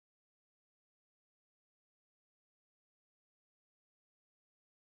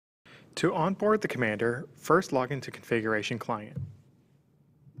To onboard the commander, first log into Configuration Client.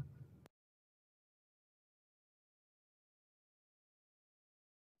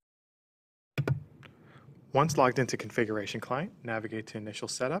 Once logged into Configuration Client, navigate to Initial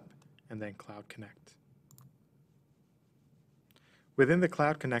Setup and then Cloud Connect. Within the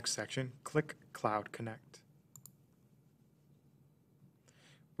Cloud Connect section, click Cloud Connect.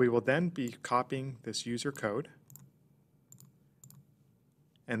 We will then be copying this user code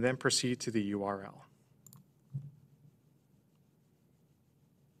and then proceed to the URL.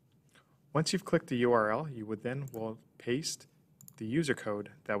 Once you've clicked the URL, you would then paste the user code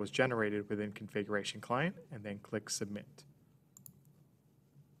that was generated within Configuration Client and then click Submit.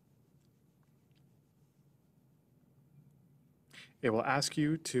 It will ask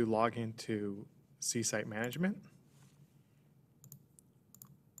you to log into C-Site Management,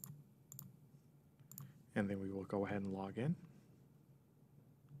 and then we will go ahead and log in.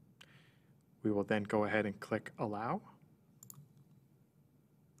 We will then go ahead and click Allow.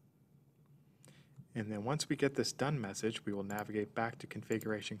 And then once we get this done message, we will navigate back to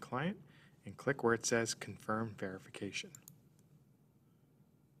Configuration Client and click where it says Confirm Verification.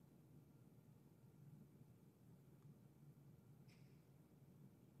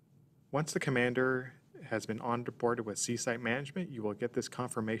 Once the commander has been onboarded with C-Site Management, you will get this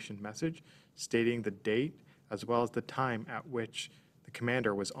confirmation message stating the date as well as the time at which the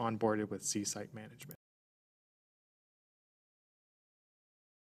commander was onboarded with C-Site Management.